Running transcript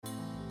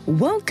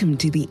Welcome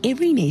to the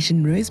Every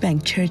Nation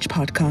Rosebank Church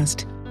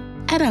podcast.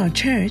 At our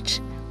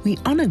church, we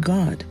honor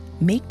God,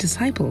 make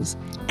disciples,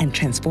 and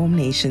transform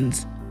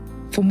nations.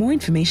 For more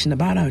information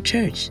about our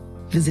church,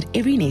 visit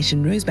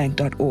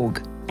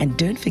everynationrosebank.org and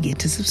don't forget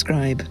to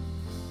subscribe.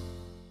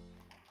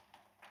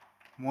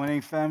 Morning,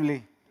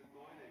 family.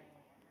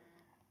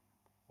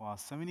 Wow,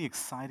 so many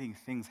exciting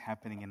things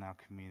happening in our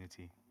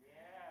community.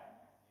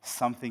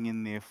 Something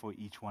in there for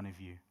each one of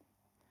you.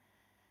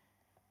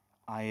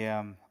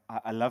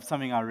 I love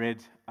something I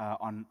read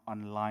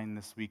online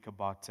this week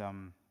about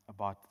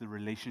the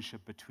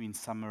relationship between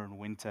summer and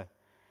winter,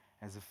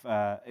 as if,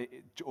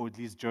 or at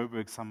least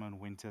Joburg summer and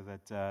winter,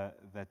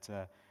 that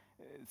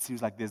it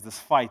seems like there's this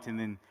fight, and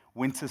then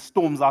winter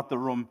storms out the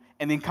room,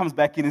 and then comes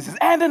back in and says,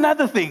 "And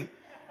another thing."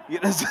 You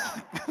know,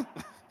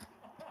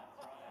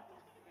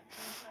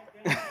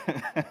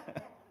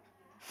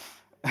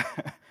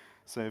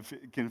 so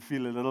it can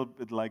feel a little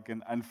bit like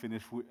an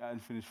unfinished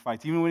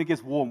fight. Even when it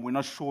gets warm, we're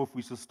not sure if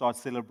we should start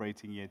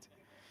celebrating yet.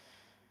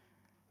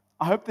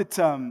 I hope that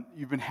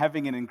you've been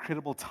having an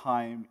incredible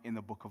time in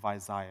the book of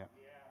Isaiah.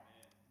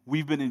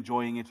 We've been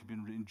enjoying it. We've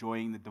been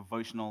enjoying the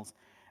devotionals.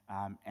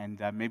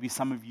 And maybe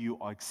some of you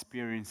are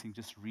experiencing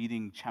just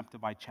reading chapter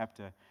by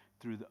chapter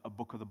through a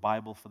book of the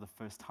Bible for the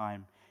first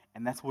time.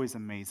 And that's always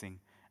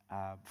amazing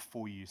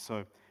for you.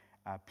 So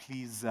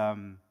please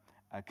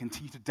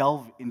continue to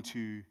delve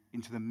into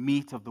the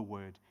meat of the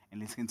Word. And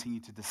let's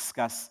continue to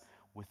discuss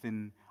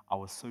within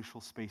our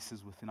social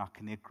spaces, within our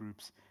connect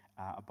groups,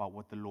 about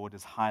what the Lord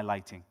is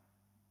highlighting.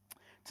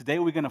 Today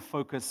we're going to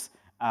focus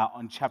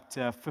on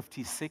chapter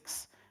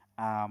 56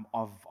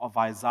 of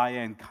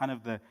Isaiah, and kind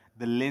of the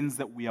lens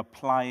that we're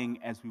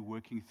applying as we're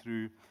working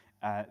through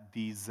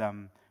this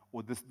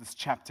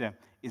chapter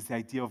is the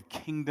idea of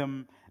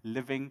kingdom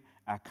living,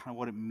 kind of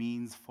what it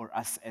means for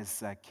us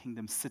as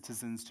kingdom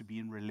citizens to be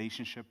in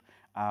relationship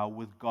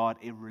with God,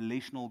 a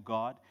relational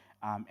God,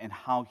 and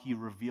how He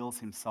reveals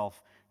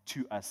Himself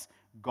to us.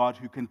 God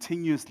who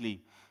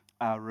continuously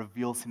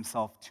reveals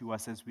Himself to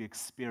us as we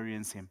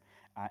experience Him.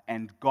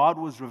 And God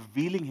was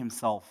revealing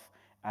Himself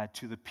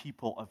to the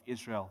people of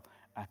Israel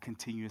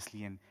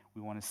continuously, and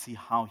we want to see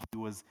how He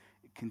was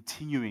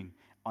continuing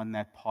on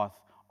that path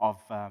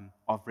of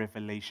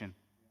revelation.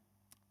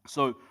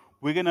 So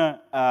we're going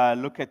to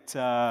look at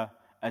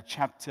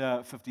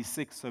chapter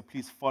 56, so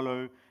please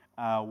follow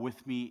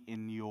with me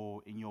in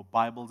your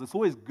Bibles. It's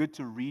always good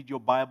to read your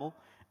Bible,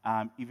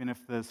 even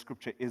if the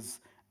scripture is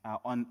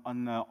on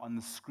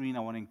the screen. I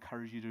want to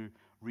encourage you to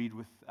read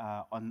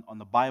on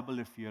the Bible.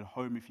 If you're at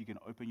home, if you can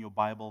open your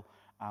Bible,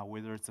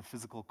 whether it's a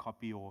physical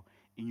copy or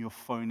in your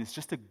phone, it's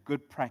just a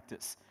good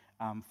practice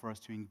for us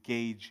to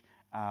engage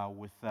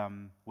with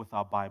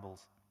our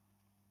Bibles.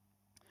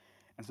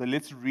 And so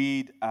let's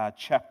read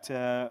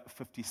chapter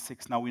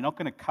 56. Now, we're not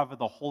going to cover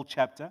the whole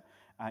chapter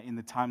in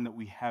the time that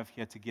we have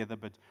here together,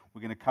 but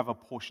we're going to cover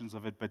portions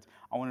of it. But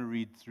I want to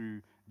read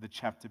through the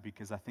chapter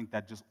because I think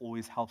that just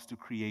always helps to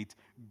create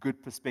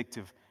good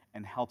perspective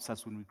and helps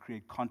us when we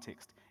create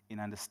context in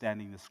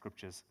understanding the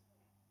scriptures.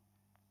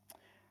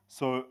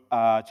 So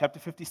chapter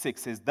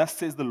 56 says, "Thus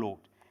says the Lord,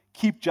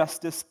 keep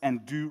justice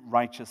and do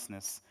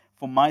righteousness,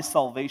 for my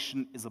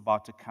salvation is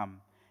about to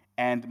come,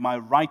 and my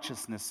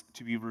righteousness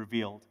to be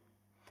revealed.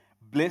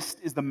 Blessed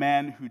is the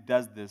man who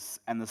does this,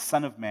 and the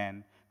Son of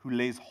Man who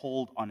lays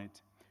hold on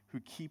it, who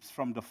keeps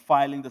from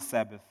defiling the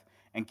Sabbath,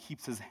 and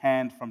keeps his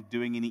hand from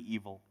doing any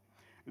evil.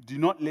 Do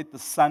not let the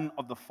son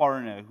of the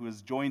foreigner who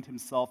has joined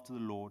himself to the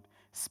Lord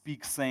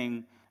speak,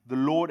 saying, the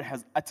Lord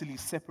has utterly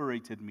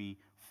separated me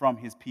from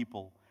his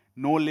people.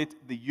 Nor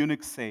let the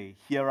eunuch say,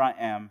 here I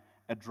am,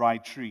 a dry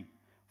tree.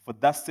 For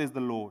thus says the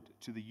Lord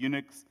to the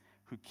eunuchs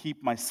who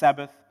keep my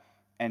Sabbath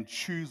and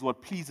choose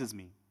what pleases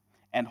me,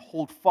 and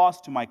hold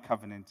fast to my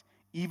covenant,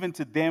 even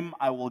to them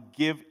I will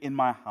give in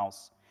my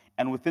house,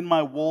 and within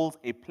my walls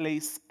a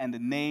place and a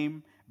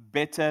name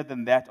better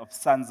than that of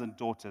sons and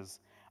daughters.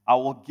 I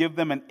will give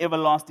them an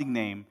everlasting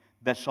name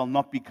that shall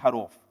not be cut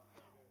off.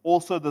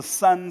 Also the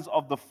sons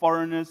of the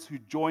foreigners who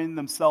join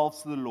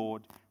themselves to the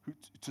Lord,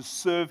 to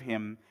serve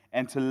Him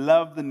and to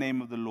love the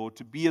name of the Lord,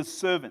 to be His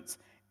servants,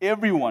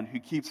 everyone who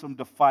keeps from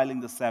defiling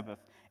the Sabbath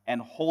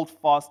and hold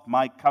fast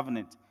my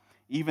covenant,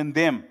 even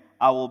them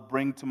I will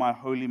bring to my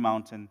holy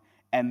mountain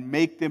and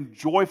make them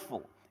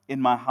joyful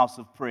in my house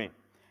of prayer.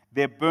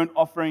 Their burnt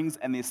offerings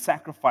and their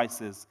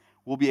sacrifices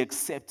will be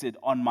accepted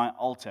on my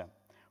altar.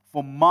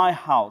 For my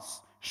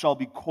house shall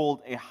be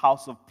called a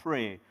house of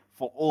prayer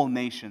for all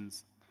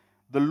nations.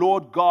 The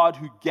Lord God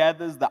who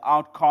gathers the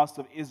outcasts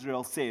of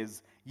Israel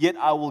says, yet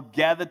I will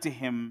gather to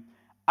Him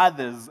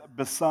others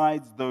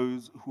besides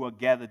those who are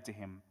gathered to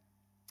Him.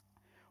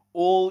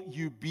 All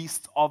you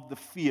beasts of the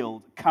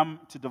field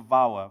come to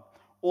devour.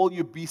 All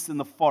you beasts in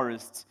the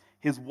forests,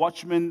 His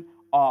watchmen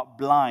are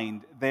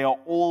blind. They are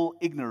all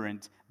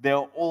ignorant. They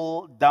are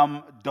all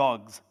dumb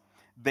dogs.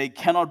 They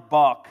cannot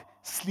bark,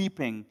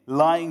 sleeping,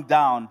 lying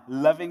down,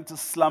 loving to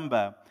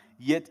slumber.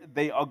 Yet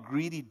they are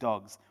greedy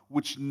dogs,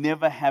 which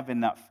never have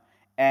enough.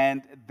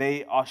 And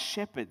they are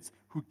shepherds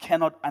who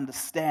cannot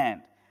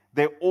understand.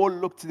 They all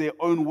look to their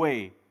own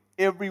way.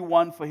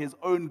 everyone for his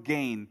own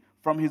gain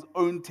from his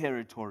own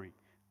territory.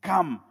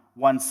 Come,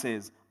 one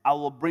says, I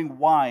will bring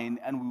wine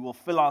and we will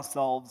fill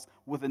ourselves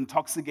with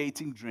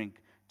intoxicating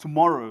drink.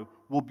 Tomorrow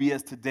will be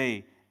as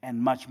today and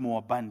much more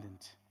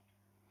abundant.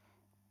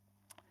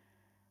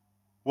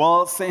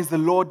 Well, saints, the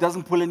Lord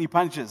doesn't pull any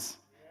punches.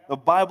 The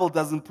Bible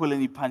doesn't pull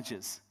any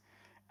punches.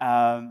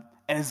 And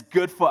it's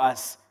good for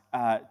us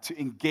to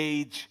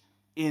engage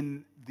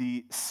in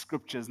the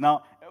scriptures.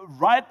 Now,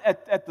 right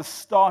at the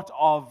start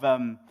of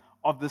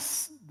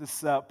this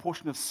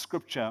portion of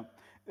scripture,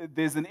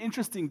 there's an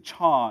interesting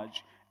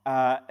charge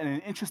and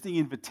an interesting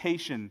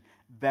invitation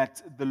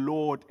that the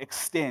Lord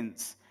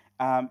extends.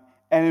 And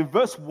in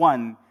verse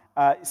 1,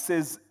 it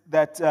says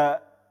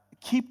that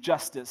keep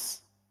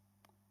justice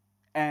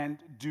and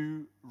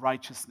do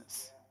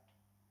righteousness.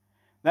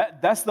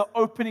 That's the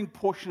opening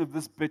portion of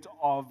this bit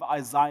of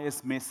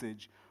Isaiah's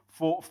message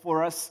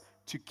for us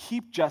to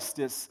keep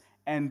justice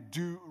and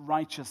do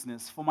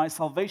righteousness. For my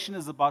salvation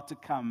is about to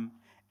come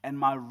and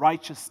my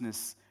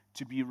righteousness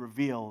to be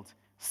revealed,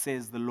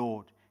 says the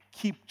Lord.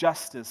 Keep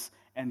justice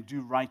and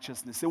do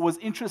righteousness. It was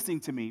interesting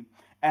to me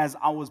as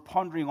I was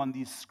pondering on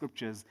these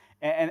scriptures,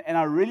 and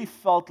I really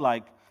felt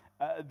like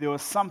there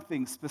was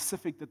something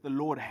specific that the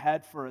Lord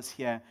had for us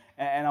here,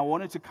 and I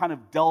wanted to kind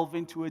of delve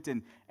into it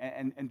and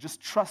just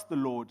trust the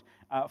Lord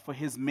for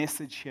his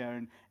message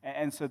here.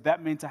 And so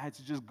that meant I had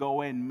to just go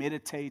away and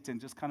meditate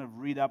and just kind of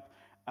read up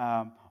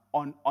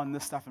on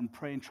this stuff and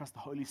pray and trust the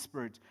Holy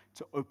Spirit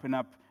to open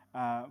up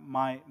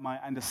my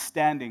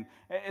understanding,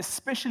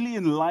 especially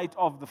in light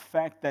of the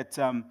fact that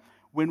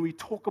when we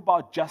talk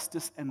about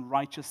justice and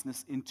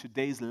righteousness in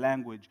today's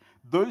language,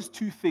 those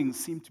two things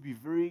seem to be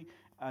very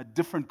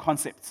different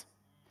concepts.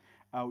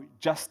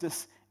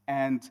 Justice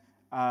and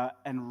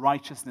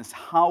righteousness,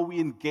 how we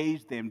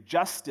engage them.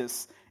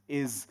 Justice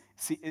is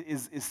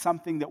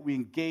something that we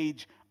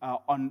engage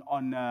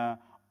on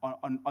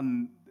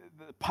the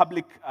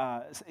public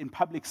in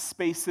public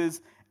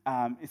spaces.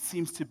 It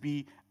seems to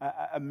be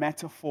a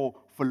metaphor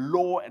for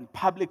law and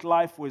public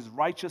life, whereas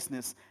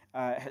righteousness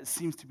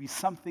seems to be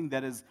something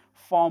that is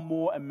far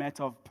more a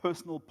matter of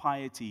personal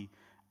piety.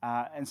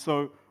 And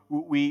so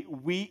we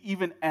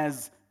even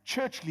as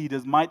church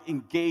leaders might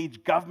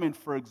engage government,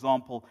 for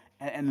example,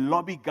 and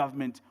lobby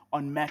government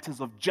on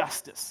matters of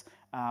justice,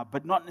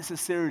 but not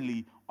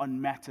necessarily on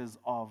matters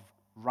of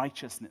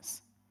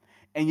righteousness.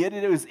 And yet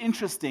it was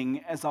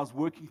interesting as I was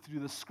working through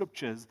the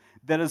scriptures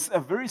that a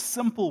very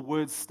simple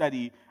word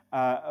study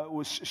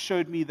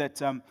showed me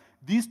that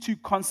these two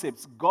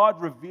concepts, God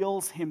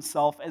reveals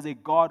himself as a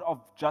God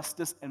of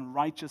justice and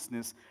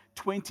righteousness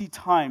 20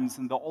 times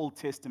in the Old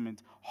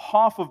Testament,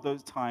 half of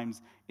those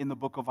times in the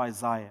book of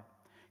Isaiah.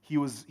 He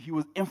was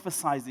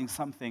emphasizing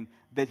something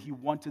that he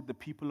wanted the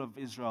people of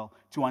Israel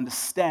to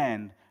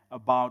understand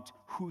about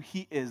who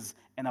he is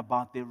and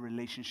about their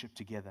relationship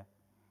together.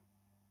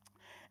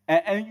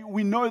 And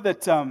we know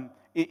that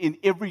in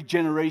every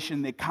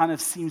generation there kind of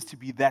seems to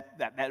be that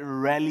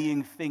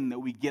rallying thing that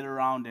we get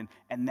around,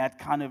 and that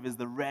kind of is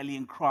the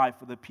rallying cry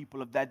for the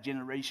people of that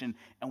generation,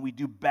 and we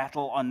do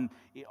battle on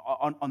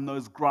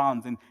those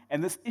grounds.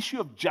 And this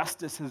issue of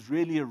justice has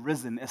really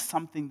arisen as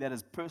something that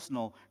is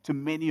personal to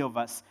many of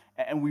us,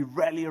 and we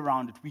rally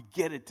around it. We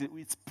get it.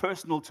 It's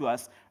personal to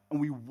us,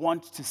 and we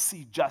want to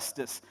see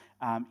justice.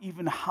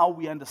 Even how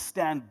we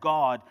understand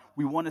God,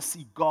 we want to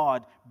see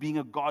God being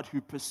a God who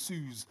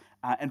pursues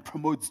and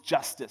promotes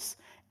justice.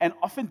 And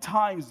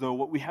oftentimes, though,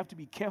 what we have to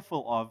be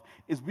careful of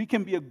is we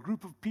can be a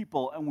group of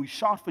people and we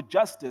shout for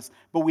justice,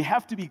 but we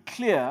have to be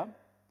clear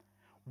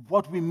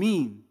what we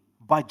mean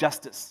by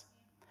justice.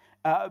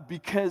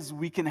 Because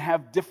we can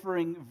have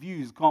differing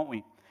views, can't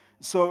we?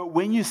 So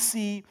when you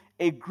see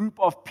a group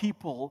of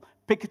people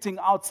picketing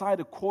outside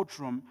a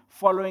courtroom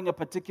following a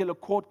particular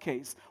court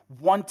case,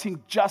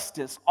 wanting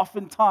justice,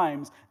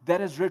 oftentimes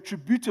that is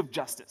retributive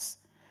justice.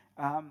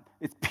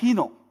 It's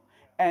penal.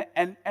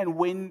 And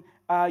when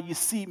you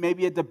see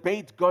maybe a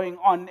debate going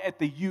on at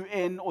the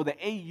UN or the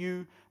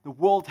AU, the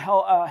World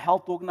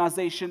Health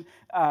Organization,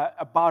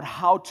 about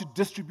how to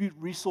distribute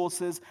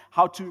resources,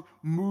 how to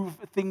move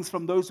things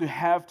from those who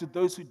have to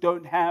those who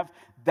don't have,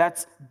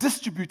 that's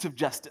distributive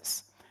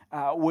justice.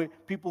 Where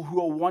people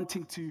who are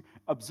wanting to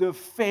observe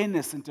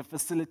fairness and to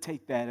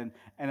facilitate that.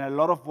 And a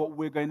lot of what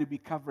we're going to be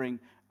covering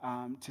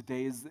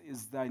today is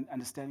the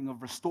understanding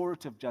of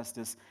restorative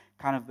justice,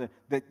 kind of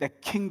the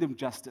kingdom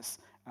justice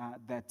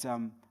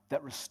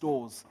that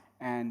restores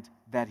and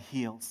that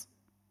heals.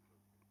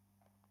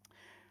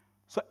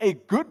 So a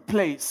good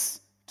place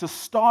to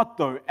start,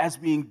 though, as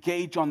we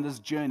engage on this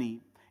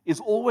journey, is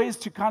always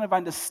to kind of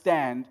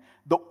understand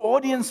the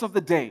audience of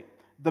the day.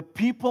 The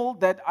people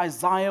that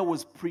Isaiah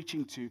was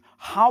preaching to,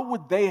 how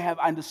would they have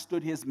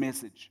understood his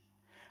message?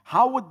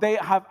 How would they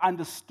have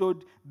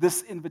understood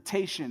this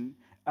invitation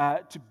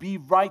to be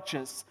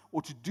righteous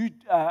or to do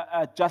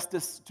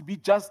justice, to be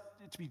just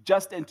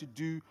and to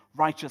do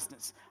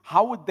righteousness?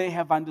 How would they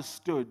have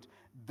understood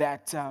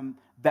that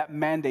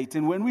mandate?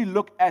 And when we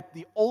look at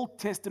the Old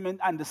Testament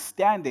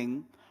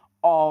understanding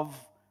of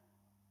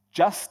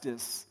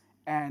justice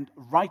and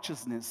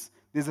righteousness,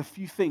 there's a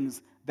few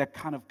things that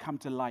kind of come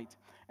to light.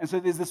 And so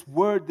there's this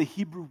word, the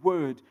Hebrew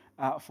word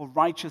for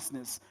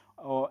righteousness,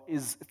 or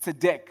is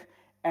tzedek.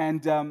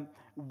 And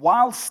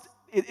whilst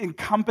it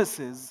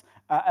encompasses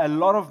a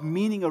lot of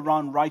meaning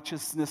around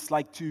righteousness,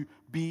 like to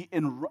be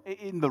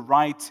in the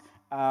right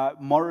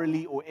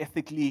morally or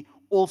ethically,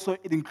 also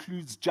it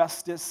includes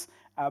justice.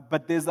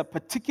 But there's a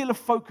particular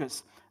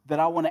focus that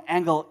I want to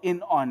angle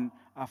in on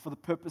for the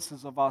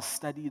purposes of our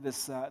study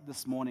this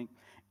morning.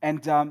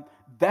 And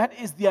that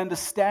is the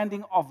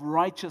understanding of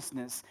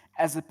righteousness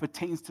as it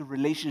pertains to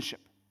relationship.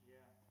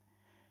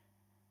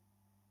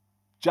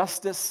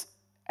 Justice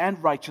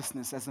and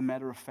righteousness, as a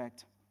matter of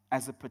fact,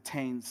 as it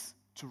pertains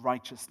to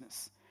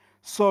righteousness.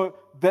 So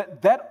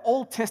that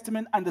Old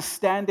Testament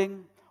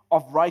understanding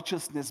of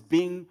righteousness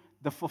being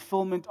the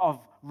fulfillment of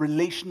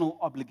relational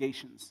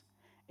obligations,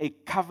 a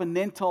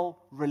covenantal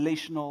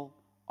relational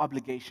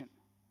obligation.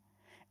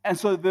 And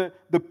so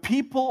the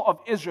people of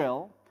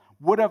Israel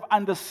would have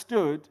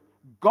understood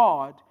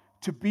God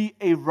to be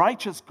a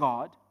righteous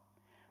God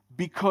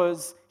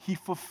because he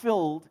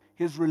fulfilled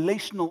his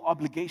relational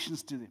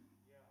obligations to them.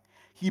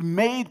 He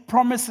made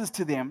promises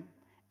to them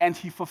and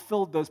he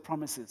fulfilled those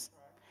promises.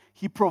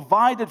 He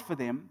provided for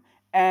them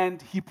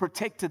and he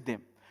protected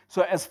them.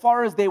 So as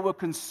far as they were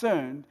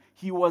concerned,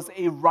 he was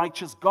a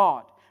righteous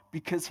God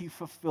because he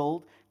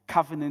fulfilled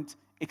covenant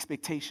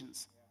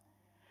expectations.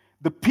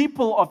 The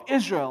people of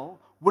Israel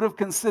would have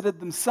considered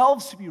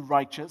themselves to be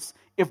righteous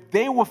if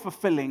they were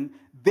fulfilling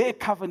their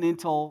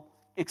covenantal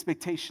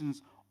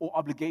expectations or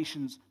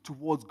obligations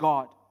towards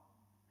God,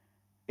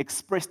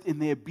 expressed in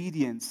their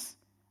obedience,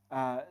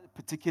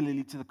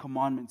 particularly to the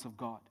commandments of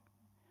God.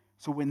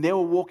 So when they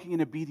were walking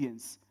in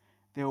obedience,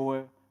 they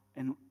were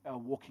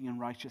walking in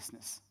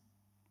righteousness.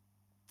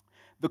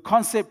 The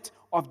concept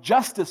of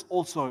justice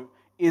also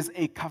is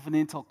a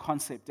covenantal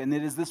concept, and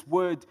it is this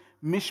word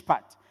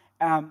mishpat,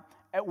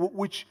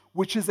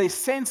 which is a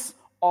sense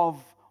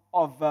of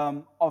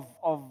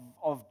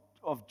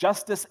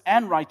justice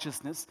and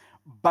righteousness,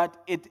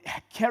 but it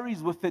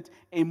carries with it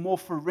a more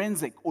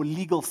forensic or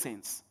legal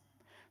sense.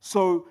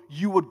 So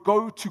you would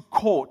go to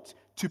court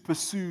to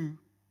pursue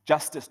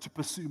justice, to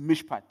pursue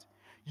mishpat.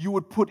 You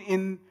would put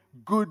in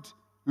good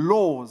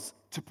laws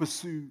to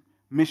pursue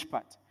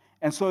mishpat.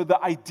 And so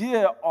the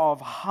idea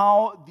of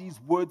how these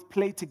words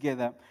play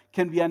together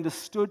can be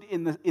understood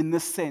in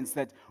this sense,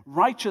 that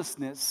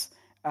righteousness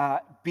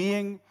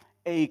being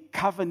a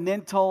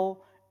covenantal,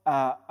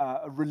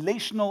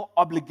 relational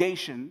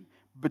obligation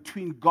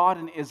between God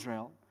and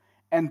Israel,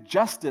 and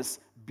justice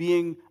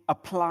being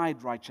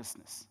applied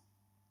righteousness.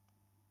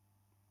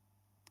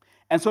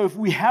 And so if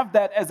we have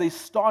that as a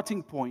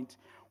starting point,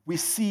 we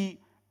see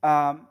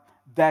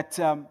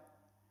that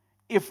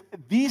if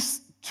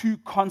these two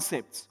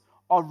concepts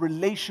are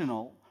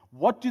relational,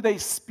 what do they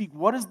speak?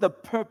 What is the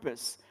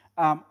purpose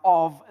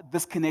of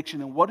this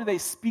connection? And what do they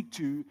speak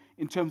to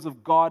in terms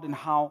of God and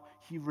how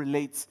he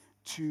relates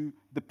to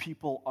the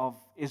people of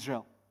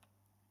Israel?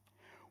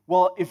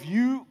 Well, if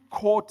you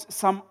caught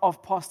some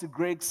of Pastor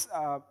Greg's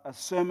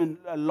sermon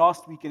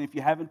last week, and if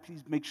you haven't,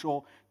 please make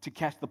sure to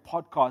catch the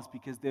podcast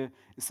because there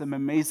is some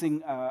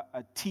amazing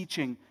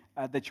teaching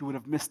that you would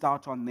have missed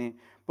out on there.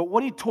 But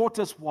what he taught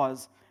us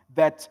was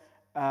that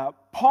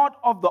part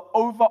of the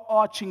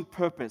overarching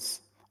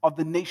purpose of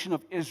the nation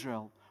of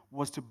Israel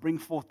was to bring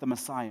forth the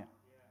Messiah.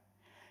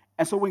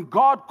 And so when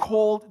God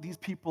called these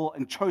people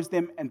and chose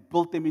them and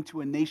built them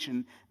into a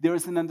nation, there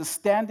is an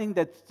understanding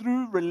that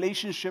through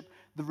relationship,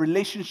 the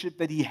relationship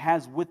that he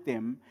has with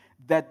them,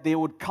 that they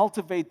would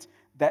cultivate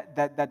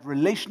that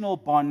relational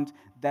bond,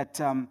 that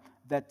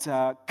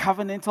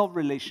covenantal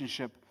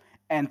relationship,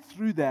 and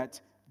through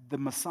that, the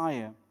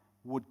Messiah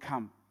would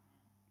come.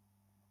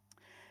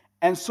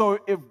 And so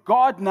if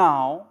God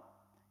now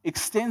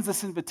extends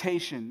this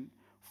invitation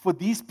for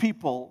these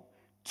people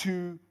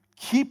to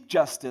keep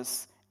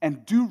justice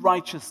and do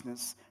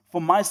righteousness,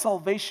 for my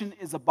salvation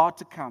is about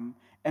to come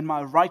and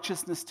my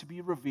righteousness to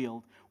be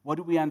revealed, what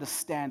do we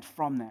understand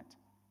from that?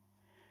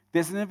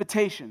 There's an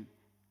invitation.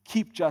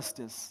 Keep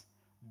justice.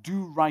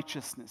 Do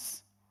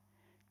righteousness.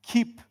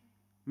 Keep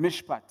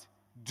mishpat.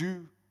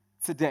 Do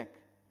tzedek.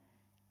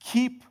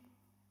 Keep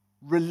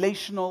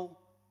relational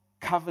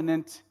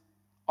covenant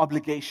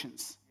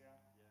obligations.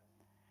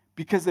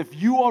 Because if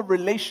you are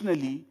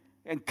relationally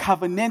and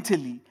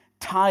covenantally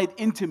tied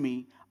into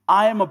me,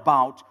 I am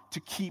about to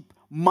keep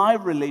my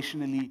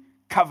relationally,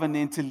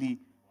 covenantally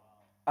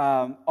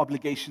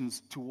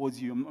obligations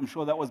towards you. I'm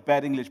sure that was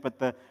bad English, but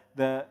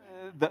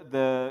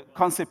the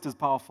concept is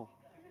powerful.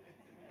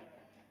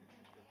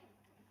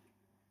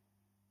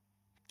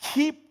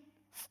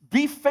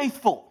 Be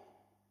faithful.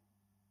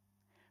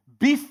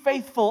 Be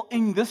faithful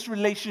in this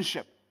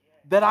relationship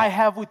that I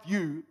have with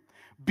you,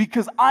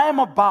 because I am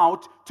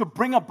about to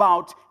bring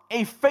about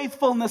a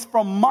faithfulness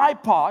from my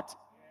part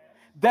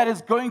that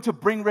is going to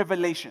bring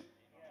revelation.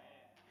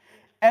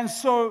 And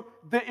so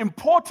the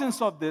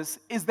importance of this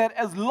is that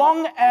as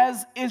long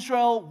as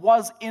Israel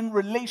was in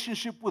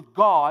relationship with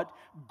God,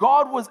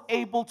 God was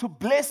able to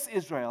bless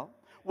Israel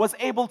was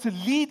able to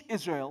lead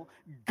Israel,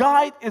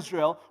 guide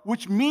Israel,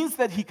 which means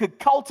that he could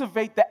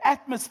cultivate the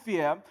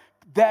atmosphere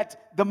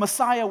that the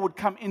Messiah would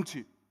come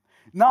into.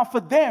 Now, for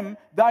them,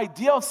 the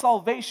idea of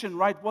salvation,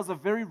 right, was a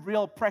very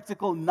real,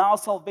 practical, now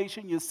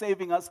salvation, you're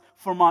saving us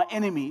from our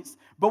enemies.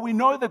 But we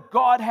know that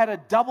God had a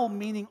double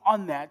meaning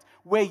on that,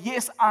 where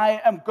yes,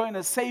 I am going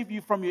to save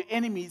you from your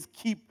enemies,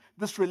 keep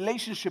this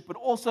relationship, but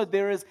also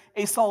there is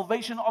a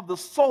salvation of the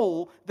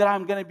soul that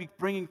I'm going to be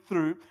bringing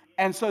through.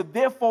 And so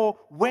therefore,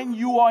 when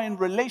you are in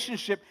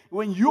relationship,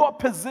 when you are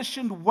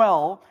positioned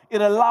well,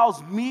 it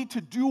allows me to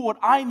do what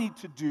I need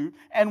to do.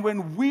 And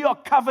when we are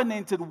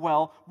covenanted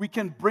well, we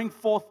can bring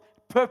forth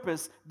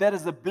purpose that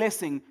is a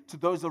blessing to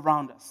those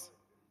around us.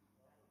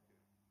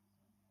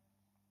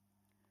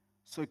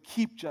 So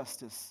keep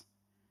justice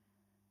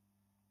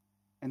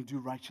and do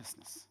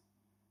righteousness.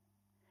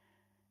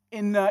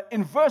 In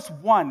verse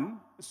 1,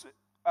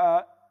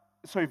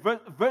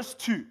 verse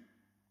 2, it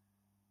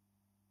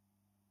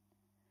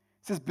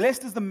says,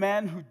 "Blessed is the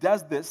man who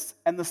does this,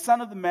 and the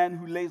son of the man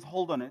who lays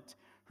hold on it,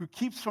 who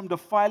keeps from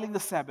defiling the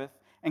Sabbath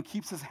and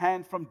keeps his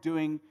hand from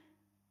doing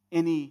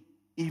any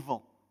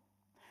evil."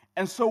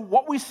 And so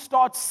what we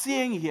start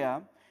seeing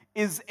here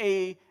is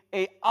a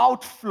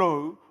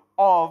outflow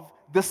of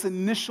this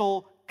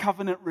initial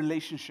covenant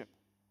relationship.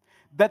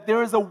 That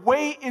there is a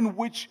way in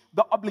which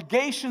the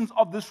obligations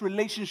of this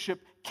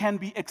relationship can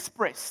be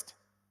expressed.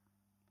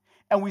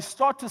 And we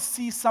start to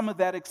see some of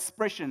that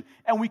expression.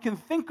 And we can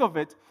think of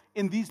it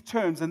in these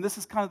terms, and this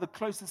is kind of the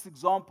closest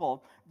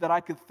example that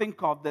I could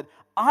think of, that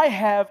I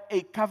have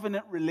a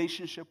covenant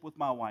relationship with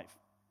my wife.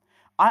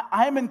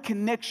 I'm in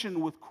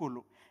connection with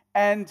Kulu.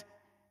 And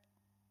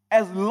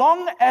as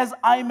long as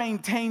I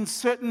maintain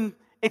certain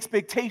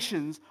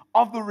expectations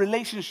of the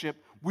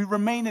relationship, we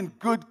remain in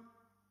good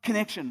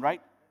connection,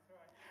 right?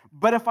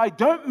 But if I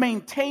don't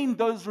maintain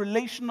those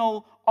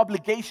relational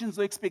obligations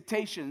or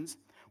expectations,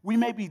 we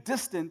may be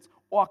distant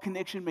or our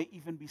connection may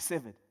even be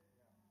severed.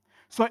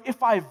 So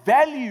if I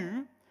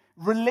value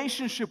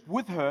relationship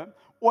with her,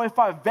 or if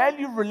I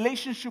value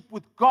relationship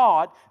with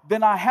God,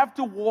 then I have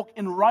to walk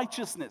in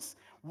righteousness.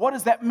 What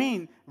does that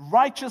mean?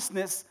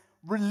 Righteousness,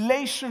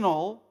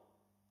 relational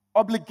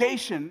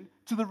obligation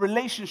to the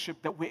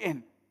relationship that we're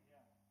in.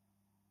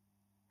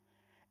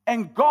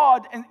 And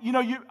God, and you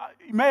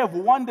may have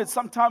wondered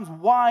sometimes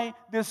why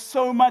there's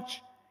so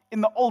much in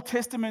the Old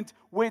Testament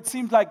where it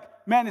seems like,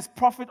 man, it's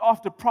prophet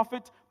after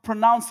prophet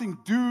pronouncing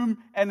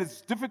doom, and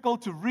it's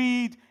difficult to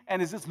read,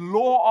 and it's just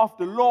law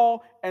after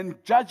law, and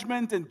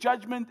judgment and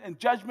judgment and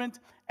judgment.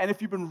 And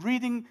if you've been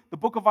reading the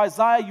book of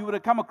Isaiah, you would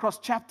have come across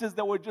chapters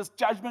that were just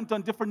judgment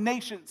on different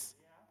nations.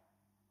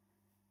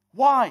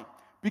 Why?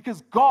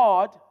 Because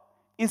God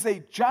is a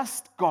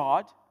just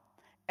God,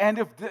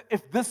 and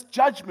if this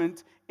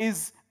judgment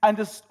is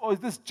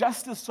this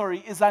justice,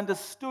 is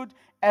understood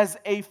as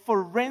a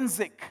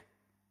forensic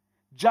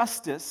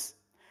justice,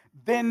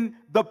 then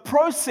the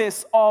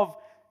process of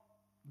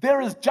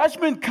there is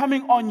judgment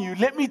coming on you,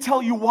 let me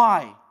tell you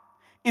why,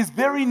 is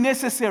very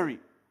necessary.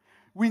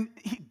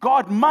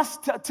 God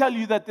must tell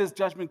you that there's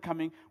judgment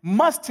coming,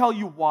 must tell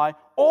you why,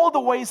 all the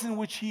ways in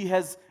which He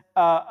has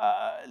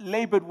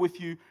labored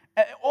with you,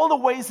 all the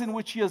ways in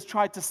which He has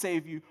tried to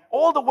save you,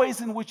 all the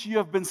ways in which you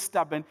have been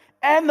stubborn,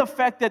 and the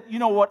fact that, you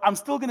know what, I'm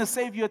still going to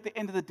save you at the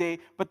end of the day,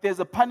 but there's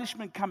a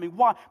punishment coming.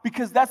 Why?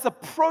 Because that's a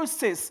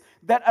process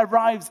that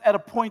arrives at a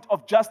point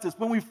of justice.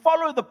 When we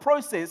follow the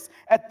process,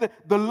 at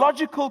the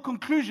logical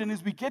conclusion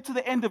is we get to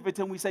the end of it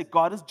and we say,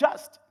 God is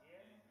just.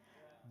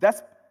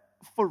 That's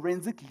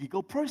forensic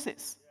legal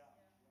process,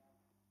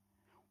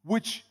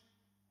 which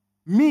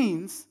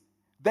means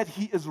that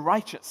He is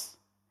righteous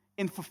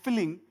in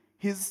fulfilling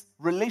His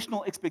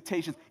relational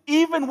expectations,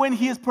 even when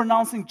He is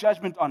pronouncing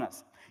judgment on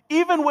us,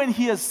 even when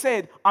He has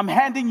said, I'm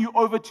handing you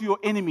over to your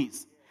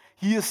enemies,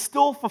 He is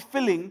still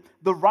fulfilling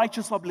the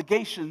righteous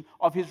obligation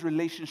of His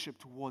relationship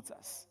towards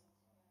us.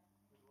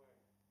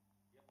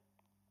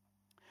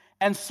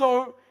 And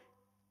so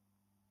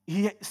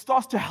He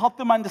starts to help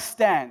them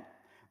understand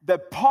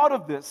that part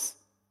of this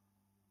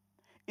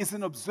is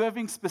in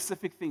observing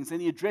specific things, and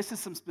He addresses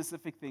some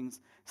specific things.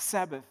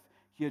 Sabbath,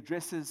 He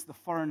addresses the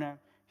foreigner,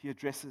 He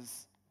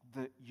addresses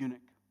the eunuch.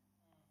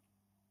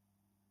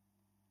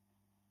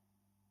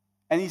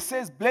 And He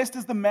says, blessed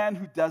is the man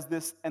who does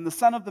this, and the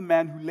son of the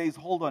man who lays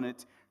hold on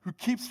it, who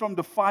keeps from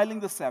defiling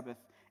the Sabbath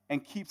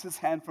and keeps his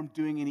hand from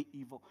doing any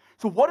evil.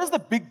 So what is the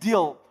big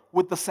deal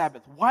with the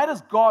Sabbath? Why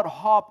does God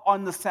harp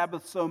on the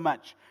Sabbath so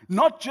much?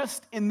 Not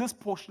just in this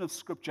portion of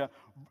Scripture.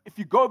 If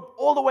you go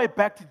all the way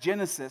back to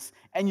Genesis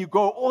and you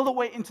go all the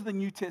way into the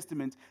New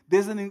Testament,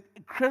 there's an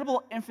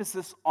incredible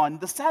emphasis on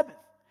the Sabbath.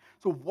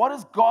 So what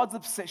is God's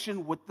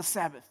obsession with the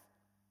Sabbath?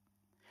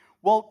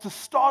 Well, to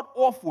start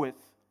off with,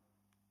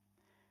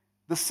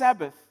 the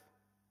Sabbath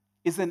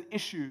is an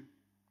issue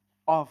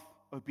of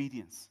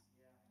obedience.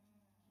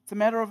 It's a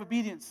matter of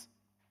obedience.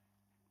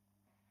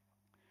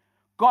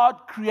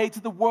 God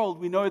created the world.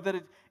 We know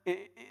that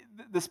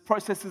this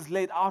process is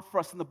laid out for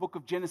us in the book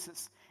of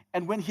Genesis.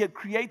 And when He had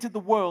created the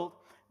world,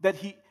 that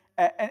He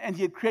and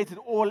he had created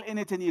all in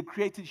it, and he had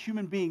created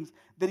human beings,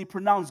 that he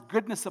pronounced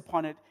goodness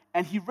upon it,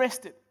 and he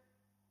rested.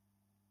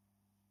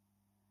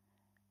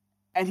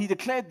 And he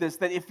declared this,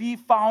 that if he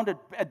found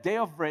a day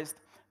of rest,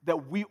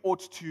 that we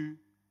ought to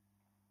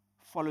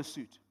follow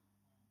suit.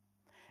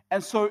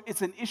 And so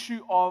it's an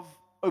issue of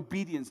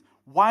obedience.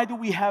 Why do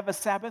we have a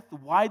Sabbath?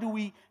 Why do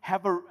we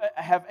have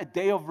a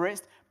day of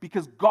rest?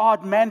 Because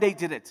God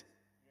mandated it.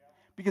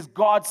 Because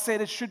God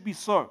said it should be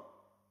so.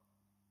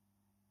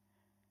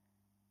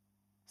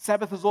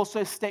 Sabbath is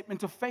also a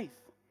statement of faith.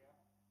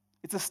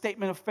 It's a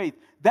statement of faith.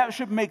 That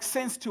should make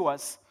sense to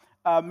us.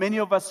 Many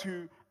of us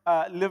who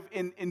live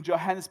in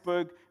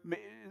Johannesburg,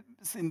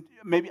 in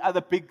maybe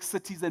other big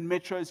cities and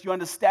metros, you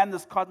understand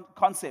this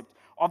concept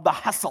of the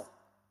hustle.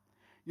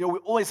 You know, we're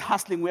always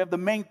hustling. We have the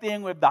main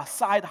thing, we have the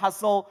side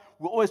hustle.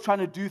 We're always trying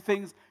to do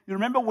things. You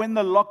remember when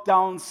the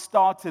lockdown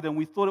started and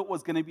we thought it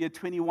was going to be a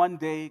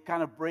 21-day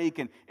kind of break,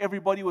 and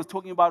everybody was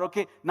talking about,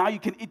 okay, now you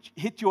can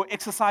hit your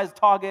exercise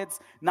targets.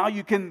 Now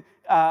you can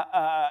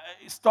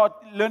start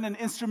learning an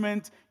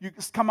instrument. You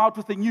just come out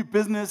with a new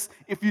business.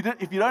 If you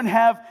don't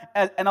have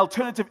an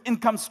alternative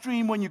income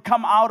stream when you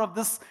come out of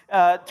this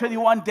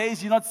 21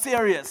 days, you're not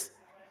serious.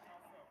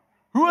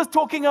 Who was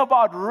talking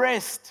about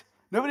rest?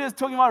 Nobody was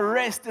talking about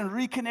rest and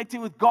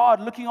reconnecting with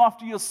God, looking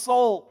after your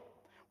soul.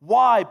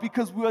 Why?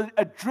 Because we're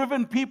a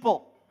driven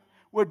people.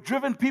 We're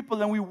driven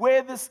people, and we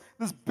wear this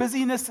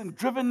busyness and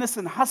drivenness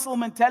and hustle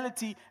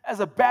mentality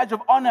as a badge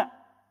of honor.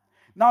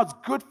 Now, it's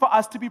good for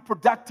us to be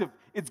productive.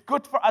 It's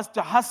good for us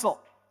to hustle.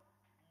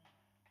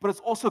 But it's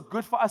also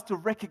good for us to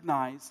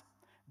recognize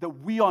that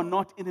we are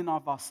not in and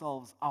of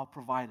ourselves our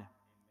provider.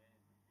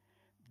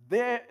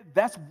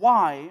 That's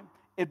why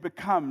it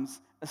becomes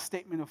a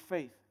statement of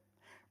faith.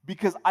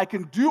 Because I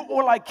can do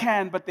all I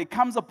can, but there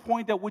comes a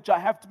point at which I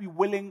have to be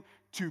willing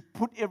to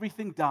put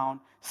everything down,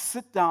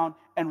 sit down,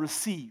 and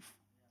receive.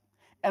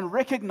 And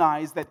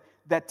recognize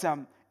that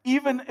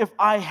even if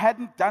I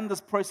hadn't done this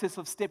process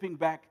of stepping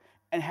back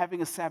and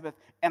having a Sabbath,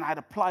 and I'd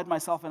applied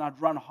myself and I'd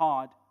run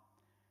hard,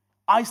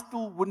 I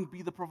still wouldn't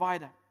be the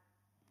provider.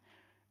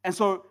 And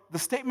so the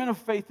statement of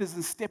faith is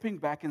in stepping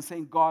back and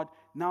saying, God,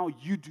 now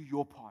you do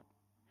your part.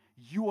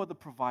 You are the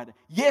provider.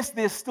 Yes,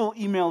 there's still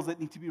emails that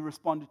need to be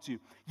responded to.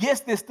 Yes,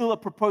 there's still a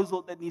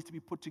proposal that needs to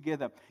be put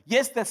together.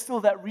 Yes, there's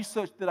still that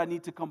research that I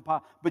need to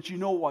compile. But you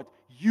know what?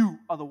 You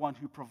are the one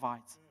who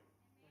provides.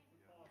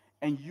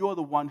 And you're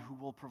the one who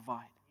will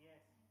provide.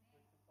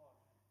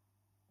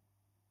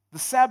 The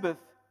Sabbath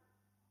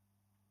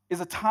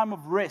is a time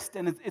of rest,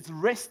 and it's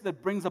rest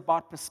that brings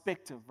about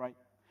perspective, right?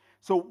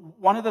 So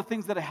one of the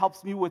things that it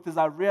helps me with is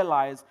I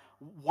realize,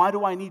 why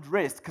do I need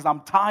rest? Because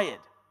I'm tired.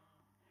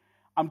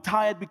 I'm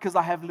tired because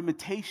I have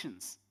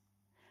limitations.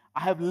 I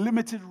have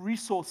limited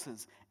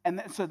resources.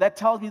 And so that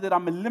tells me that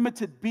I'm a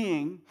limited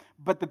being,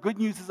 but the good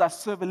news is I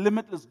serve a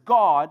limitless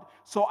God,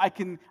 so I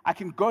can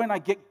go and I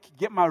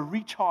get my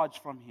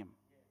recharge from Him.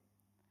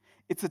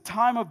 It's a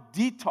time of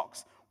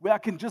detox where I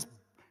can just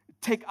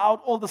take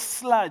out all the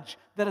sludge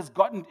that has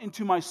gotten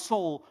into my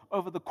soul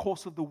over the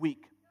course of the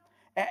week.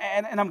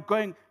 And I'm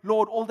going,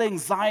 Lord, all the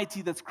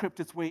anxiety that's crept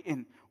its way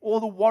in, all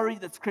the worry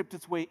that's crept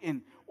its way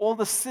in, all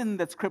the sin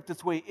that's crept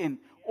its way in,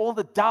 all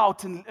the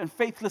doubt and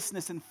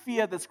faithlessness and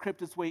fear that's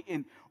crept its way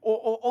in, or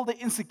all the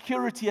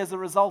insecurity as a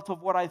result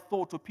of what I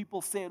thought or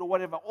people said or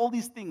whatever, all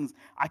these things,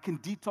 I can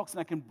detox and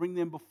I can bring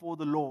them before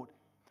the Lord.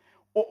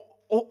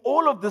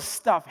 All of this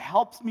stuff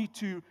helps me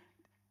to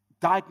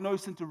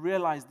diagnose and to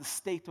realize the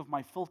state of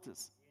my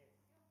filters,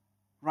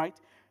 right?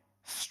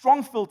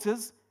 Strong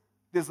filters,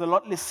 there's a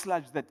lot less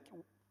sludge that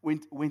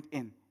went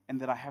in and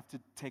that I have to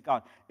take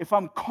out. If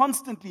I'm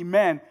constantly,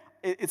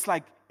 it's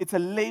like it's a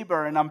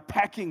labor and I'm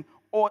packing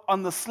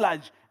on the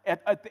sludge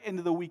at the end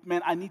of the week,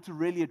 I need to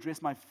really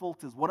address my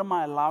filters. What am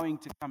I allowing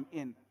to come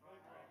in?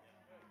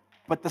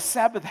 But the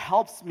Sabbath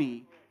helps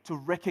me to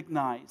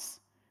recognize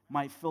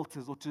my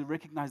filters, or to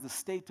recognize the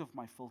state of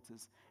my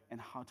filters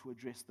and how to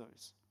address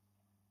those.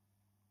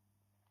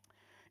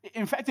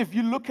 In fact, if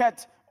you look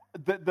at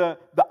the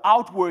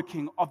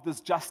outworking of this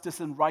justice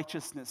and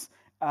righteousness,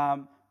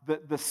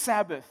 the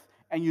Sabbath,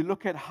 and you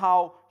look at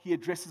how he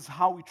addresses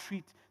how we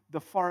treat the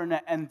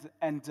foreigner and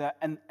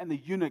the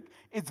eunuch,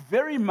 it's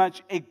very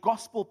much a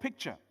gospel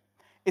picture.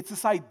 It's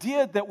this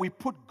idea that we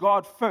put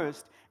God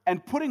first,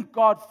 and putting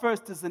God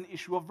first is an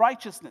issue of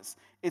righteousness.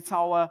 It's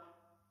our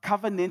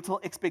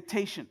covenantal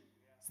expectation.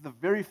 It's the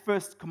very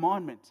first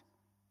commandment.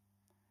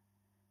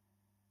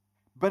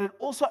 But it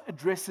also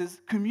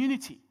addresses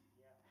community.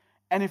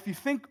 And if you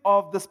think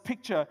of this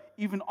picture,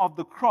 even of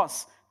the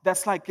cross,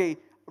 that's like a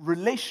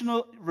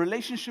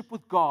relationship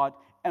with God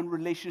and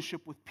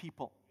relationship with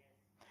people.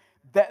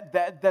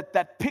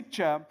 That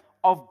picture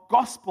of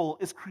gospel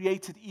is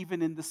created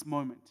even in this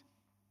moment.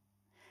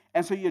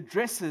 And so he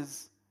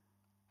addresses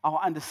our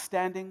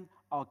understanding,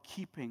 our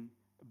keeping,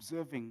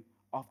 observing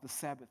of the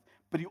Sabbath.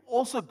 But he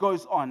also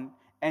goes on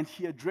and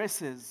he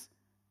addresses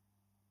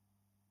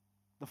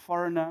the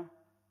foreigner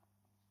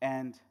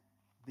and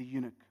the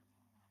eunuch.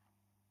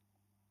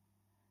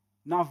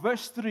 Now,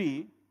 verse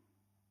 3,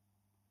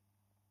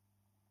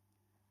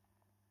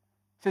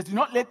 It says, do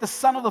not let the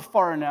son of the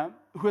foreigner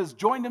who has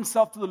joined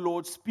himself to the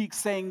Lord speak,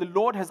 saying, the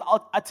Lord has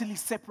utterly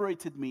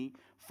separated me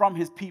from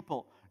his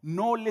people.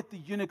 Nor let the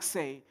eunuch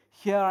say,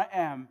 here I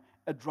am,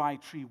 a dry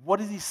tree. What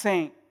is he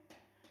saying?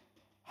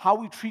 How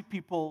we treat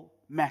people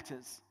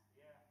matters.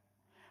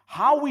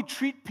 How we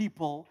treat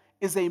people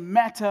is a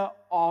matter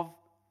of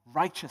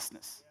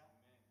righteousness.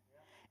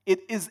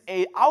 It is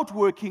an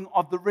outworking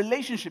of the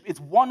relationship.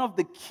 It's one of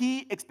the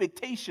key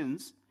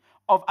expectations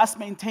of us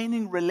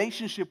maintaining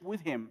relationship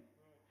with him.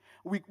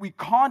 We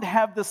can't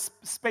have this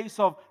space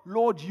of,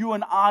 Lord, you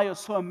and I are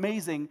so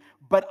amazing,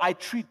 but I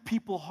treat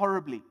people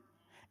horribly.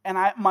 And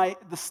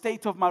the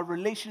state of my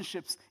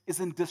relationships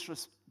is in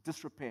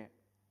disrepair.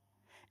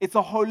 It's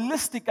a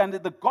holistic, and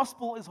the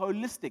gospel is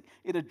holistic.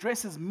 It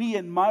addresses me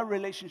and my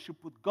relationship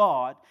with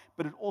God,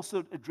 but it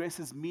also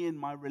addresses me and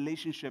my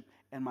relationship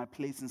and my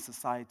place in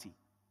society.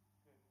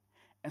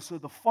 And so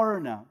the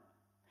foreigner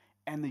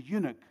and the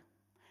eunuch,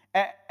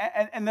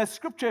 and the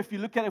scripture, if you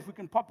look at it, if we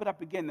can pop it up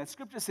again, the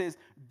scripture says,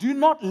 do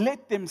not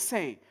let them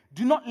say,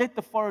 do not let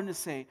the foreigner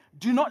say,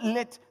 do not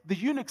let the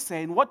eunuch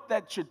say. And what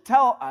that should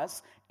tell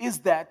us is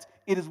that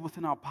it is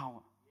within our power.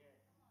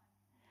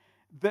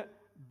 The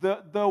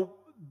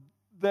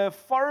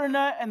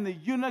foreigner and the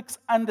eunuch's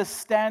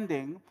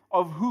understanding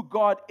of who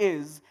God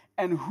is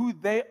and who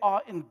they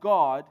are in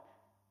God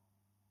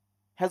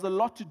has a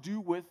lot to do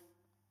with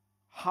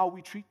how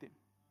we treat them,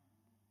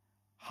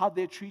 how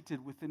they're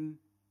treated within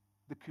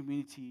the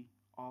community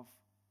of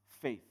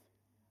faith.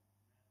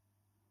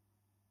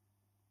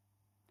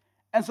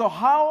 And so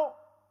how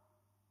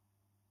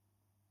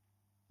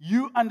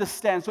you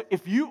understand, so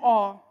if you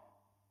are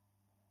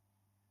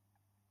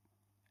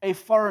a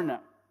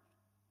foreigner,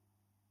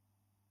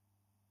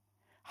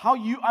 how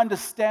you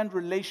understand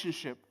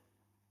relationship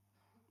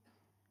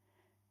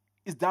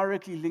is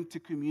directly linked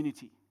to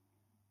community.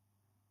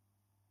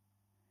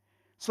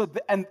 So,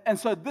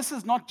 so this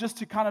is not just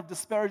to kind of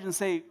disparage and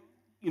say,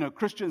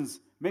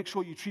 Christians, make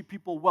sure you treat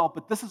people well.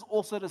 But this is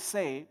also to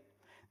say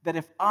that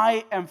if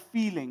I am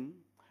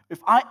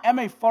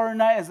a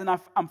foreigner, as in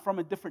I'm from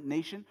a different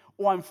nation,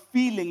 or I'm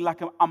feeling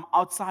like I'm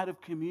outside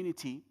of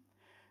community,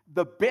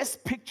 the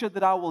best picture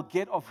that I will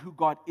get of who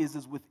God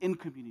is within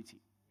community.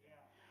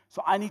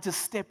 So I need to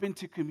step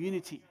into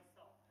community.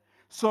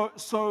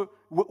 So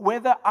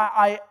whether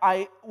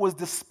I was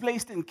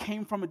displaced and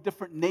came from a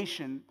different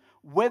nation,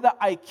 whether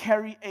I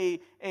carry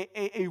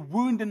a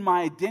wound in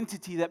my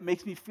identity that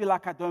makes me feel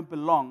like I don't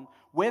belong,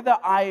 whether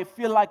I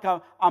feel like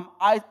I'm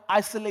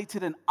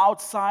isolated and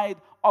outside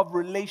of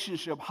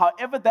relationship,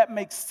 however that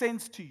makes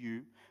sense to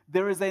you,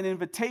 there is an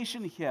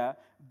invitation here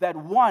that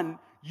one,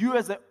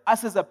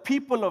 us as a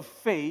people of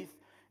faith,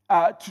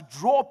 to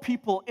draw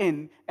people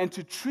in and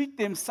to treat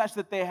them such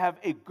that they have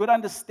a good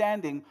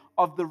understanding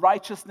of the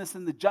righteousness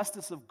and the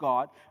justice of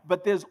God.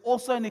 But there's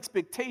also an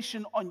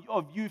expectation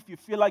of you, if you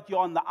feel like you're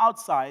on the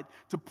outside,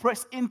 to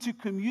press into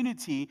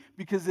community,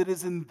 because it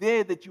is in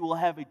there that you will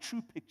have a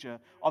true picture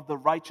of the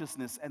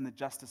righteousness and the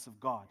justice of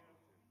God.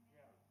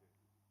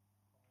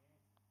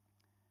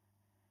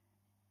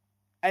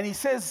 And he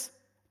says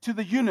to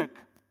the eunuch,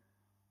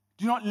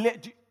 do not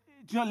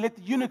let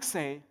the eunuch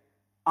say,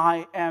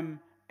 I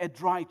am a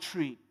dry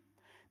tree.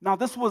 Now,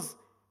 this was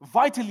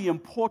vitally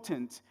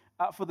important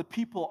for the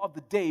people of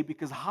the day,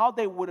 because how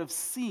they would have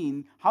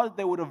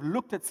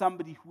looked at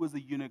somebody who was a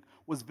eunuch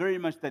was very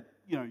much that,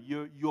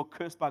 you're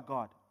cursed by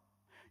God.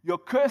 You're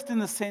cursed in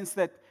the sense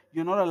that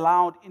you're not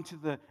allowed into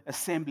the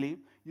assembly.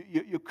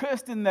 You're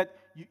cursed in that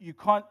you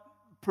can't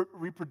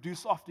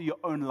reproduce after your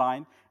own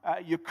line.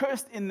 You're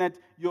cursed in that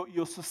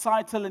your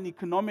societal and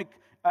economic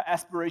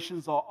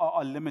aspirations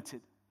are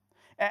limited.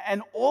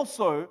 And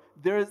also,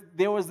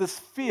 there was this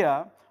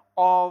fear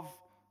of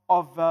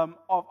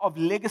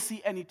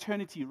legacy and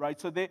eternity,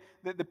 right? So the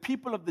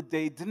people of the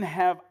day didn't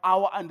have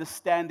our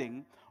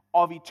understanding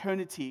of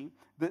eternity,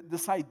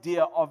 this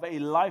idea of a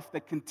life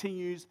that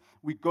continues.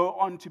 We go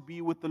on to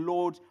be with the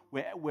Lord.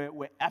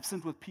 We're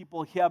absent with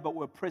people here, but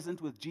we're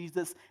present with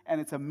Jesus,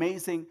 and it's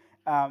amazing.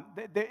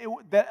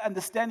 That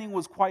understanding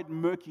was quite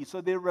murky.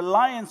 So their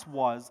reliance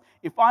was,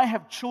 if I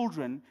have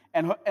children,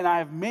 and I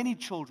have many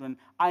children,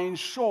 I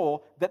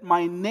ensure that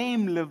my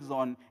name lives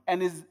on,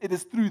 and it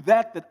is through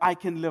that I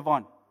can live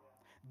on.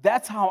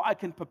 That's how I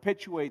can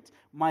perpetuate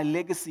my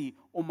legacy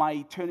or my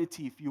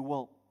eternity, if you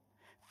will,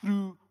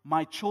 through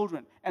my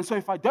children. And so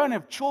if I don't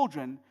have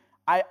children,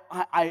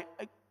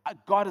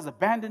 God has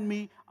abandoned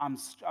me. I'm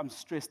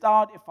stressed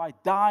out. If I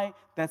die,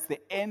 that's the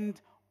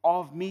end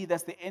of me,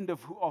 that's the end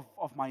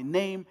of my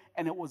name,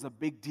 and it was a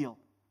big deal.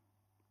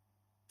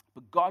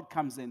 But God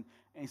comes in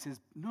and he says,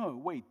 no,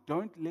 wait,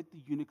 don't let the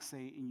eunuch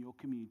say in your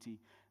community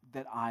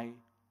that I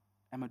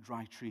am a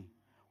dry tree.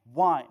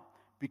 Why?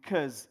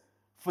 Because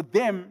for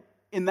them,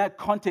 in that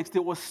context,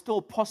 it was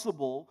still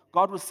possible.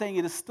 God was saying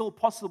it is still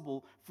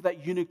possible for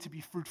that eunuch to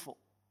be fruitful.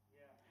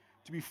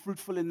 To be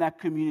fruitful in that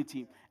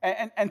community.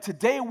 And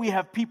today we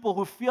have people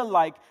who feel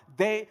like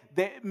they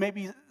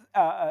maybe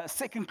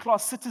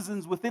second-class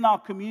citizens within our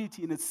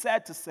community, and it's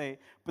sad to say,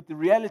 but the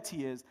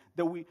reality is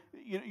that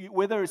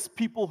whether it's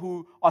people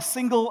who are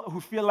single, who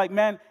feel like,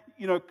 man,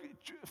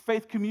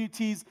 faith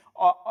communities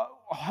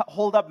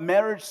hold up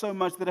marriage so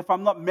much that if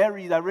I'm not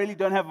married, I really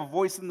don't have a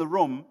voice in the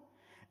room.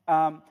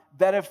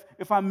 That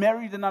if I'm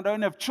married and I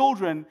don't have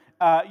children,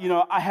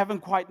 I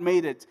haven't quite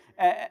made it.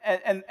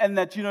 And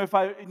that,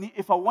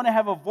 if I want to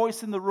have a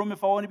voice in the room,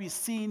 if I want to be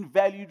seen,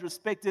 valued,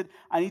 respected,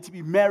 I need to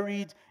be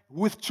married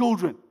with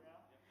children.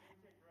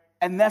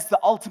 And that's the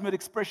ultimate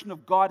expression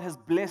of God has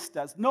blessed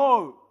us.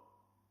 No.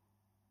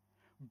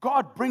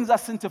 God brings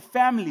us into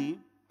family,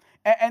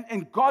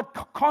 and God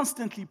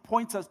constantly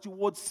points us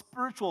towards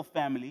spiritual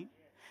family.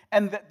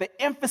 And the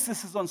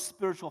emphasis is on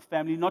spiritual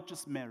family, not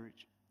just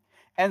marriage.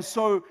 And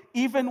so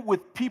even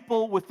with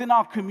people within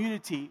our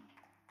community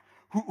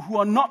who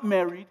are not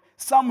married,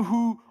 some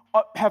who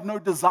have no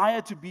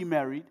desire to be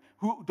married,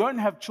 who don't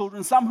have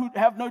children, some who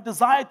have no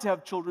desire to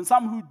have children,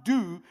 some who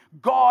do,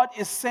 God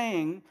is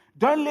saying,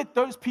 don't let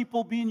those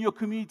people be in your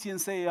community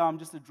and say, I'm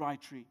just a dry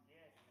tree.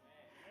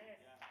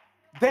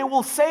 They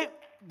will say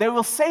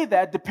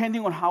that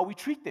depending on how we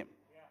treat them,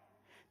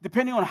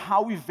 depending on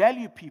how we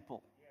value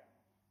people.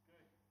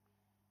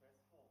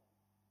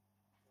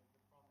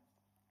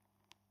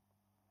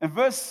 And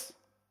if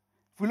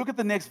we look at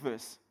the next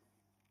verse,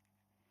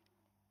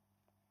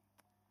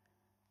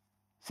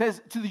 it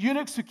says, to the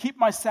eunuchs who keep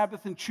my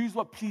Sabbath and choose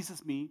what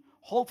pleases me,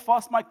 hold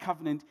fast my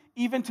covenant,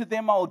 even to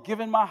them I will give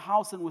in my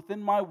house and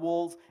within my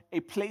walls a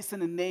place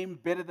and a name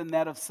better than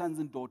that of sons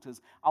and daughters.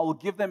 I will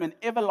give them an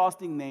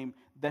everlasting name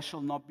that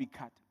shall not be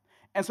cut.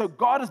 And so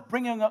God is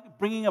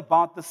bringing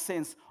about the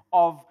sense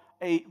of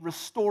a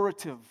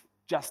restorative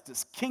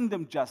justice,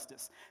 kingdom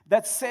justice,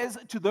 that says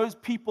to those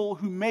people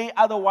who may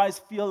otherwise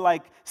feel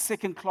like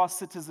second-class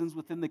citizens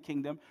within the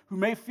kingdom, who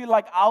may feel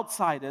like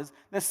outsiders,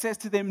 that says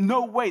to them,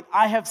 no, wait,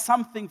 I have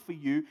something for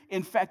you.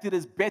 In fact, it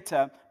is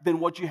better than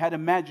what you had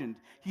imagined.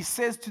 He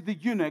says to the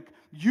eunuch,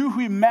 you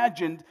who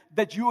imagined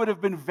that you would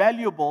have been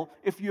valuable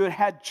if you had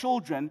had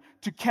children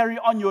to carry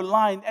on your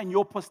line and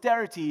your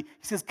posterity, he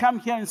says, come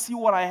here and see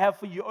what I have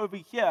for you over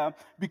here,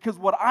 because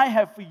what I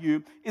have for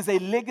you is a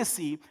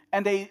legacy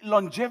and a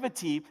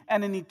longevity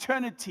and an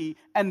eternity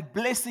and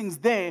blessings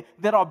there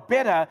that are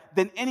better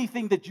than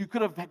anything that you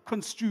could have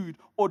construed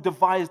or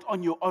devised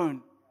on your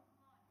own.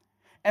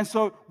 And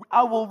so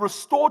I will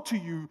restore to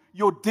you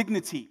your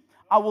dignity.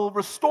 I will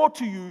restore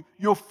to you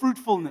your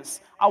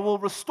fruitfulness. I will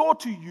restore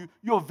to you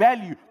your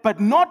value, but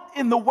not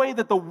in the way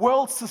that the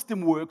world system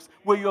works,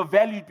 where you're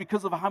valued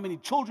because of how many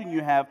children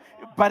you have,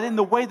 but in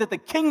the way that the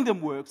kingdom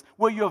works,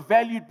 where you're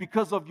valued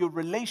because of your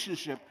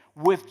relationship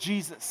with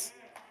Jesus.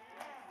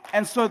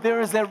 And so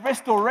there is a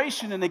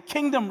restoration and a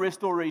kingdom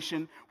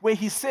restoration where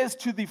he says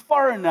to the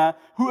foreigner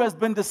who has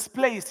been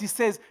displaced, he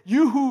says,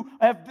 you who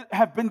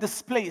have been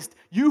displaced,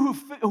 you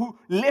who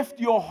left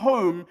your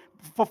home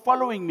for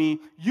following me,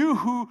 you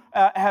who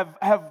have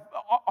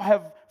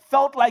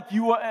felt like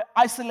you were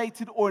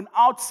isolated or an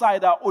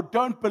outsider or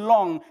don't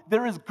belong,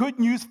 there is good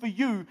news for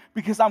you,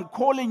 because I'm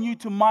calling you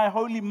to my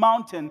holy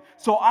mountain.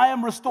 So I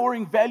am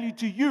restoring value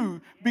to you,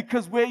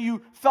 because where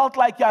you felt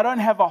like I don't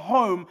have a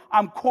home,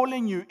 I'm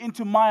calling you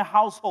into my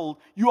household.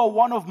 You are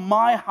one of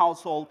my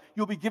household.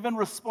 You'll be given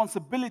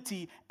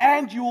responsibility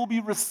and you will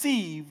be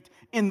received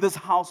in this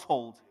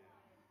household.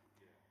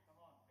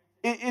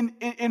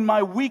 In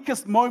my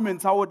weakest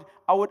moments, I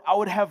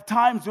would have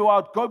times where I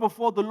would go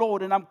before the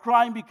Lord and I'm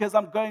crying because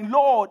I'm going,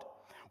 Lord,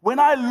 when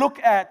I look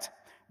at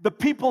the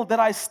people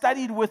that I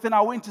studied with and I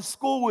went to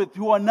school with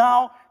who are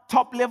now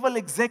top-level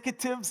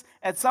executives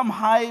at some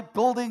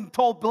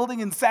tall building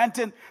in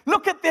Sandton,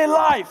 look at their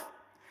life.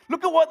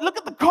 Look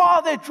at the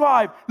car they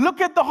drive. Look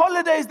at the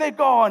holidays they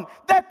go on.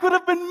 That could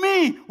have been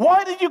me.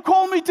 Why did you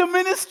call me to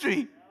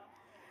ministry?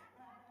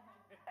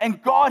 And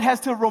God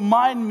has to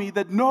remind me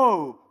that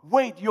no,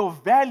 wait, your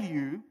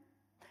value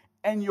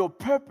and your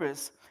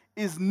purpose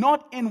is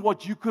not in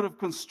what you could have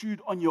construed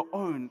on your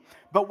own.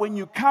 But when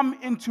you come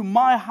into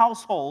my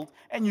household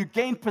and you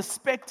gain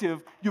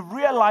perspective, you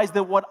realize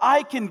that what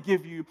I can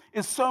give you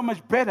is so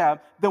much better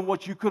than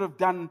what you could have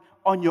done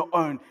on your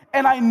own.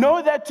 And I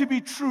know that to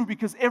be true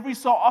because every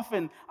so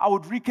often I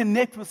would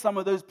reconnect with some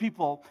of those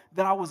people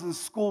that I was in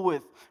school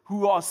with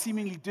who are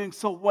seemingly doing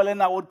so well,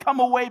 and I would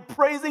come away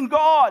praising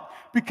God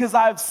because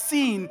I've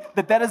seen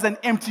that is an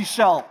empty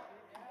shell.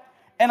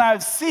 And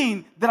I've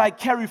seen that I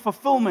carry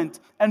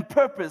fulfillment and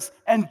purpose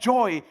and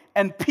joy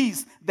and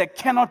peace that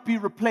cannot be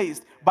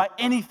replaced by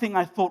anything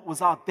I thought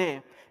was out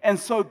there. And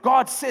so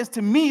God says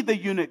to me, the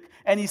eunuch,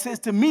 and he says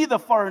to me, the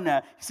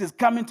foreigner, he says,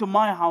 come into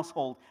my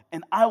household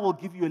and I will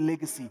give you a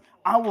legacy.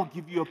 I will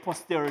give you a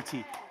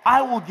posterity.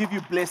 I will give you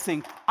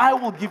blessing. I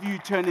will give you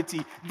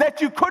eternity that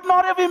you could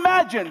not have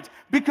imagined,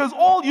 because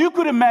all you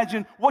could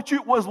imagine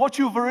was what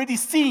you've already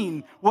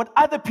seen, what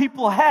other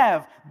people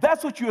have.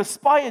 That's what you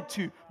aspire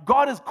to.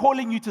 God is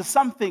calling you to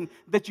something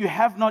that you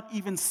have not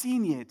even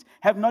seen yet,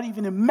 have not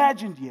even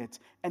imagined yet,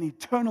 an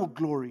eternal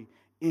glory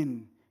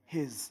in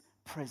his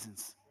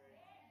presence.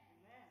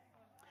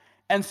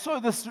 And so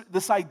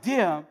this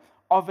idea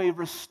of a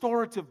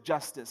restorative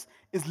justice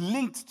is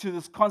linked to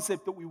this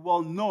concept that we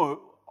well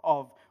know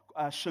of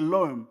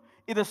shalom.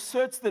 It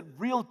asserts that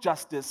real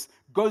justice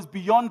goes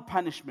beyond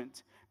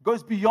punishment,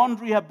 goes beyond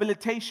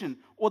rehabilitation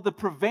or the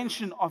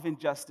prevention of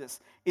injustice.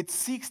 It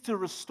seeks to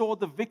restore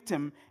the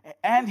victim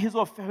and his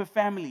or her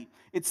family.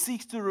 It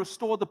seeks to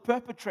restore the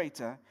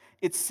perpetrator.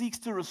 It seeks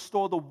to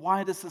restore the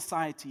wider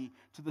society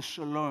to the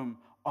shalom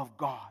of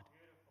God.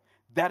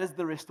 That is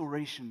the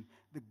restoration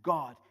that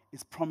God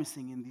is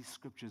promising in these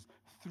scriptures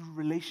through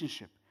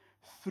relationship,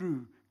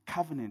 through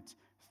covenant,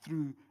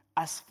 through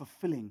us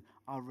fulfilling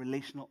our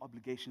relational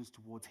obligations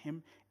towards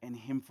Him and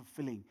Him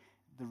fulfilling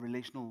the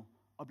relational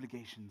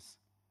obligations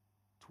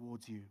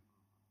towards you.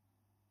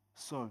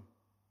 So,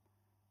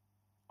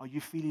 are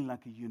you feeling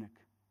like a eunuch?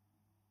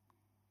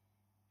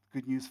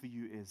 Good news for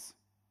you is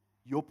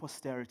your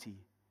posterity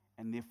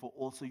and therefore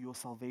also your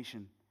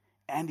salvation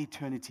and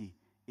eternity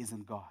is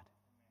in God.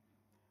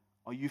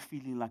 Are you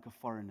feeling like a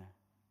foreigner?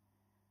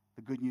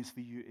 The good news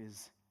for you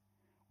is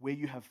where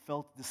you have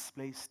felt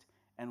displaced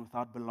and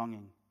without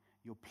belonging,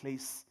 your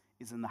place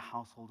is in the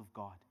household of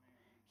God.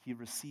 He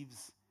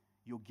receives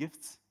your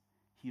gifts.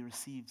 He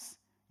receives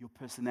your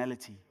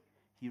personality.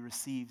 He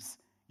receives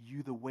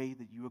you the way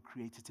that you were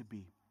created to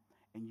be.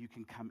 And you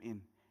can come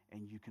in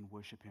and you can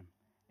worship Him.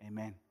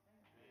 Amen.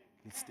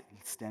 Let's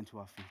stand to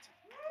our feet.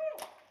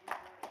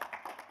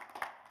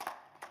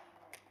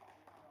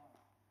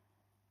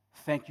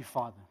 Thank you,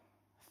 Father.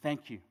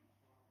 Thank you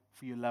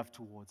for your love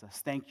towards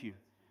us. Thank you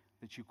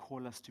that you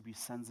call us to be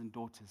sons and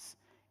daughters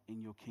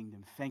in your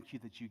kingdom. Thank you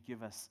that you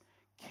give us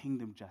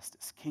kingdom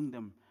justice,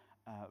 kingdom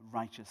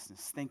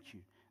righteousness. Thank you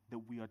that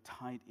we are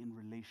tied in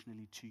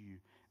relationally to you,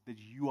 that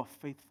you are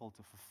faithful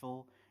to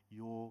fulfill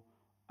your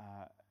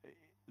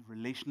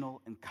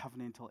relational and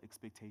covenantal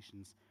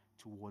expectations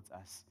towards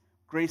us.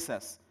 Grace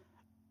us,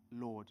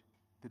 Lord,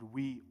 that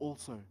we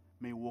also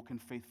may walk in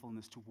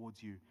faithfulness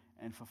towards you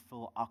and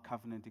fulfill our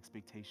covenant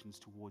expectations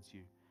towards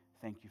you.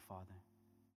 Thank you, Father.